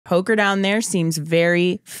poker down there seems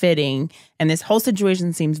very fitting, and this whole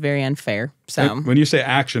situation seems very unfair. So when you say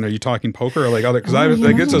action, are you talking poker or like other? Because I was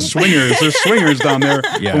like, it's a swingers. There's swingers down there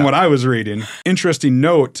from what I was reading. Interesting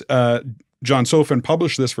note, John Sofin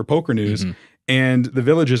published this for PokerNews, and the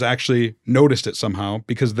Villages actually noticed it somehow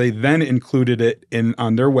because they then included it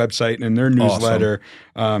on their website and in their newsletter.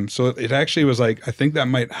 Awesome. So it actually was like, I think that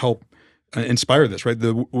might help inspire this, right?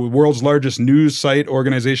 The world's largest news site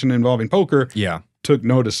organization involving poker took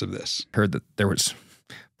notice of this. Heard that there was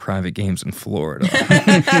private games in Florida.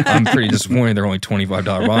 I'm pretty disappointed they're only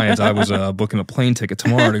 $25 buy-ins. I was booking a plane ticket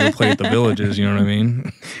tomorrow to go play at the Villages, you know what I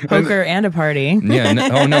mean? Poker and a party. Yeah,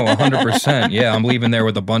 100%. Yeah, I'm leaving there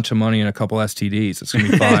with a bunch of money and a couple STDs. It's going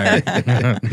to be fire.